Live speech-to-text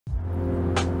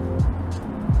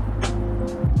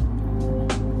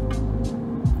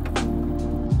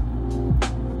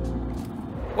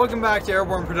Welcome back to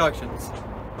Airborne Productions.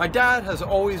 My dad has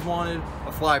always wanted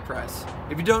a fly press.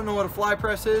 If you don't know what a fly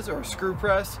press is, or a screw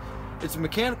press, it's a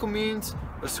mechanical means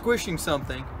of squishing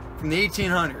something from the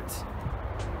 1800s.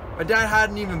 My dad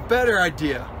had an even better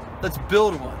idea. Let's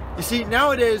build one. You see,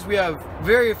 nowadays we have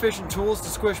very efficient tools to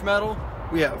squish metal.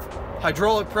 We have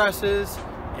hydraulic presses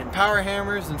and power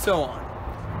hammers and so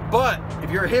on. But if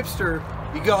you're a hipster,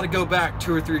 you gotta go back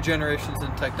 2 or 3 generations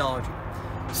in technology.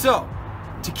 So,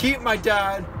 to keep my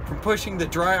dad from pushing the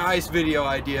dry ice video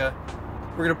idea,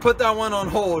 we're gonna put that one on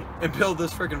hold and build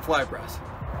this freaking fly press.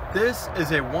 This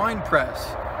is a wine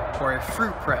press, or a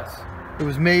fruit press. It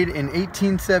was made in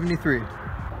 1873.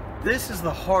 This is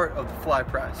the heart of the fly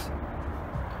press.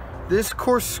 This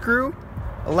coarse screw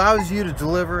allows you to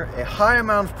deliver a high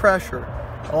amount of pressure,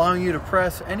 allowing you to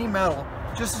press any metal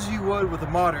just as you would with a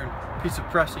modern piece of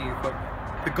pressing equipment.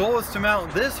 The goal is to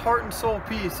mount this heart and soul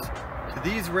piece to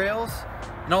these rails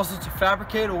and also to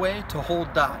fabricate a way to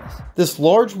hold dies. This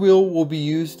large wheel will be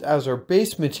used as our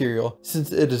base material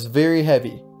since it is very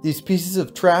heavy. These pieces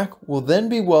of track will then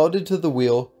be welded to the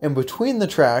wheel, and between the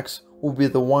tracks will be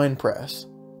the wine press.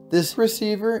 This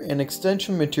receiver and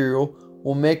extension material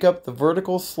will make up the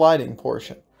vertical sliding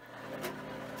portion.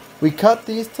 We cut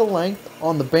these to length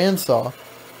on the bandsaw,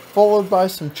 followed by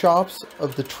some chops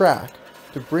of the track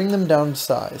to bring them down to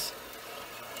size.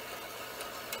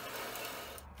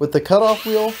 With the cutoff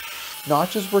wheel,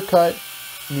 notches were cut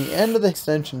in the end of the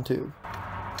extension tube.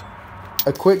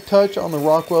 A quick touch on the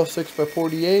Rockwell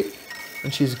 6x48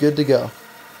 and she's good to go.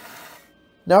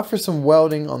 Now for some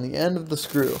welding on the end of the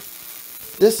screw.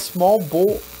 This small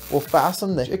bolt will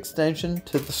fasten the extension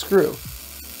to the screw.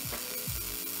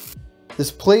 This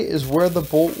plate is where the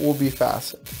bolt will be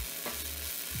fastened.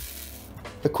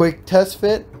 A quick test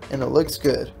fit and it looks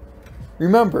good.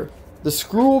 Remember, the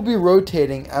screw will be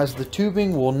rotating as the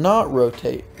tubing will not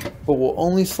rotate, but will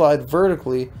only slide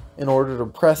vertically in order to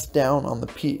press down on the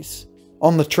piece.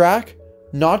 On the track,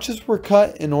 notches were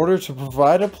cut in order to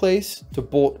provide a place to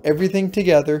bolt everything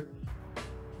together,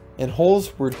 and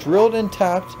holes were drilled and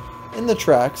tapped in the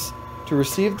tracks to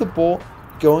receive the bolt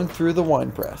going through the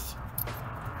wine press.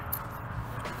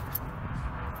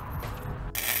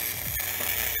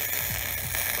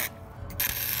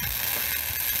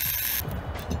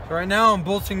 So right now I'm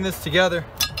bolting this together.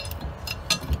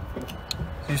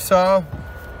 As you saw,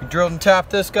 we drilled and tapped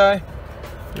this guy.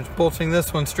 Just bolting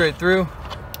this one straight through.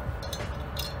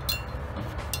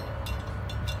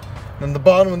 Then the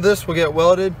bottom of this will get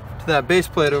welded to that base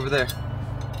plate over there.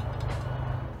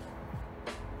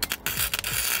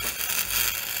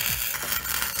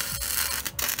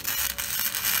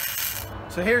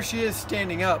 So here she is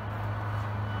standing up.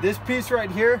 This piece right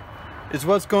here is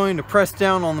what's going to press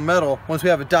down on the metal once we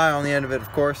have a die on the end of it,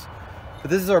 of course. But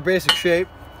this is our basic shape.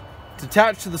 It's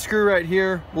attached to the screw right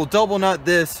here. We'll double nut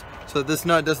this so that this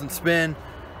nut doesn't spin.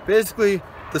 Basically,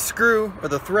 the screw or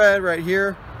the thread right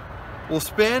here will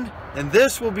spin and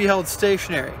this will be held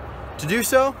stationary. To do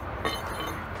so,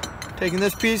 taking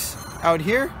this piece out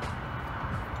here,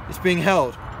 it's being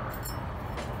held.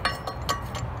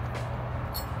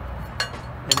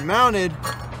 And mounted,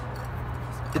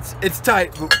 it's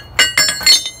tight.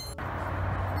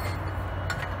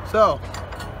 So,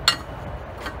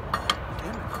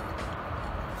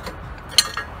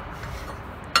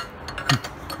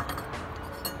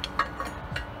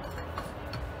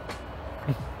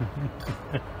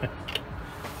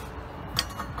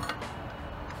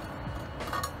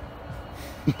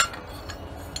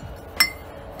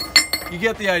 you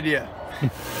get the idea.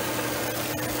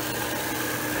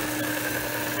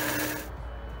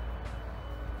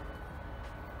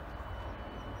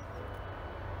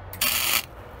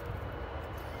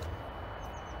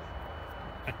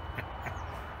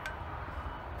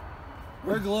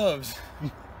 Wear gloves.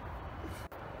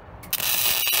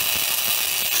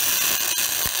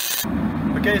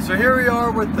 Okay, so here we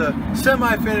are with the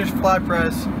semi-finished fly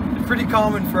press. It's pretty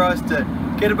common for us to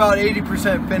get about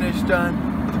 80% finished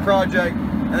done with the project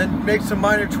and then make some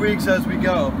minor tweaks as we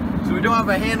go. So we don't have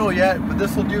a handle yet, but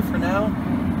this will do for now.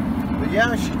 But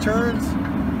yeah, she turns,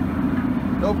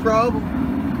 no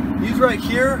problem. These right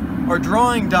here are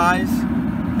drawing dies.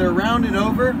 They're rounded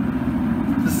over.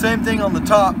 The same thing on the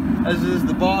top as is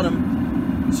the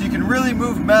bottom, so you can really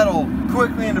move metal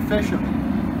quickly and efficiently.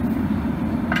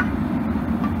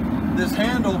 This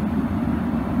handle,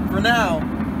 for now,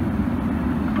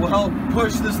 will help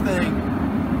push this thing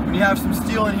when you have some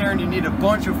steel in here and you need a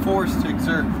bunch of force to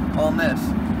exert on this.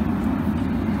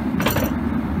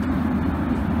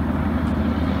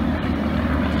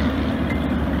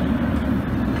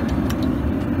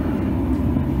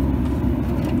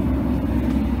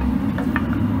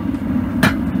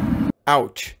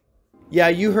 Ouch. Yeah,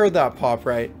 you heard that pop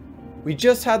right. We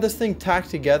just had this thing tacked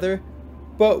together,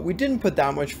 but we didn't put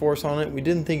that much force on it. We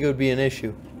didn't think it would be an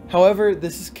issue. However,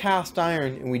 this is cast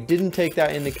iron and we didn't take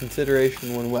that into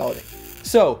consideration when welding.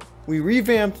 So we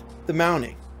revamped the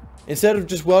mounting. Instead of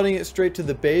just welding it straight to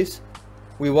the base,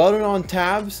 we welded on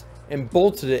tabs and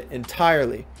bolted it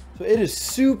entirely. So it is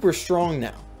super strong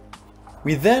now.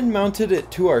 We then mounted it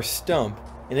to our stump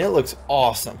and it looks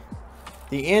awesome.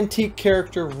 The antique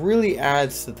character really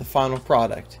adds to the final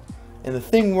product and the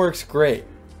thing works great.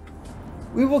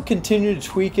 We will continue to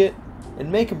tweak it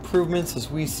and make improvements as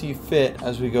we see fit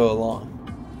as we go along.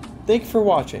 Thank you for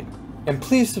watching and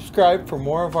please subscribe for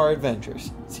more of our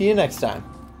adventures. See you next time.